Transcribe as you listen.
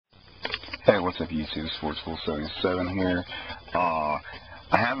Hey, what's up YouTube? Sportsful77 here. I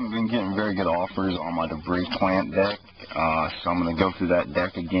haven't been getting very good offers on my debris plant deck, so I'm going to go through that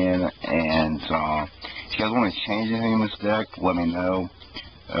deck again, and if you guys want to change anything in this deck, let me know.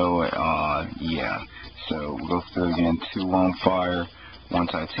 Yeah, so we'll go through again: 2 Lone Fire, 1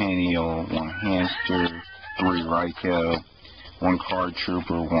 Titanial, 1 Hamster, 3 Raikou, 1 Card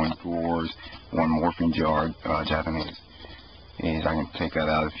Trooper, 1 Gores, 1 Morphing Jar, Japanese. I can take that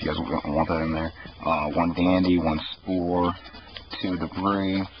out if you guys want that in there. 1 Dandy, 1 Spore, 2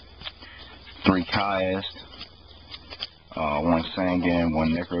 Debris, 3 Caius, 1 Sangan, 1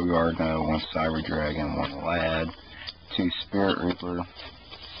 Necrogardener, 1 Cyber Dragon, 1 Lad, 2 Spirit Reaper,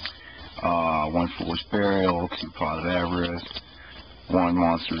 1 Forest Burial, 2 Pot of Avarice, 1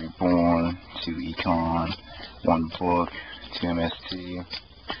 Monster Reborn, 2 Econ, 1 Book, 2 MST,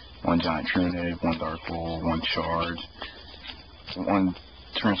 1 Giant Trunade, 1 Dark Hole, 1 Charge, 1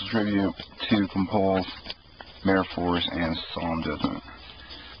 Torrential Tribute, 2 Compulse, Mirror Force, and Solemn Judgment.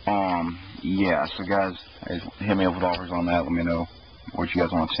 Yeah, so guys, hit me up with offers on that. Let me know what you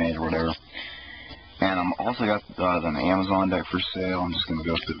guys want to change or whatever. And I'm also got an Amazon deck for sale. I'm just going to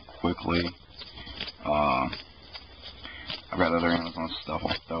go through it quickly. I've got other Amazon stuff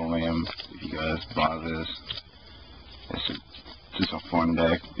I'll throw in if you guys buy this. It's just a fun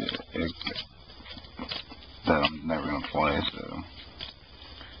deck that I'm never going to play, so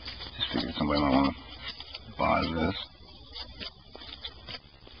just figured somebody might want to buy this.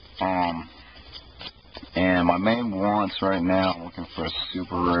 And my main wants right now, I'm looking for a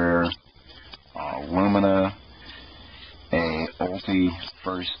super rare Lumina, a Ulti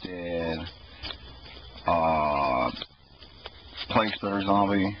First Dead, Plague Spreader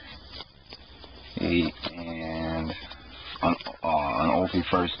Zombie, and an Ulti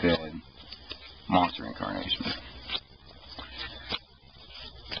First Dead Monster Incarnation.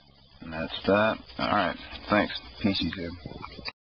 And that's that. Alright, thanks. Peace, YouTube.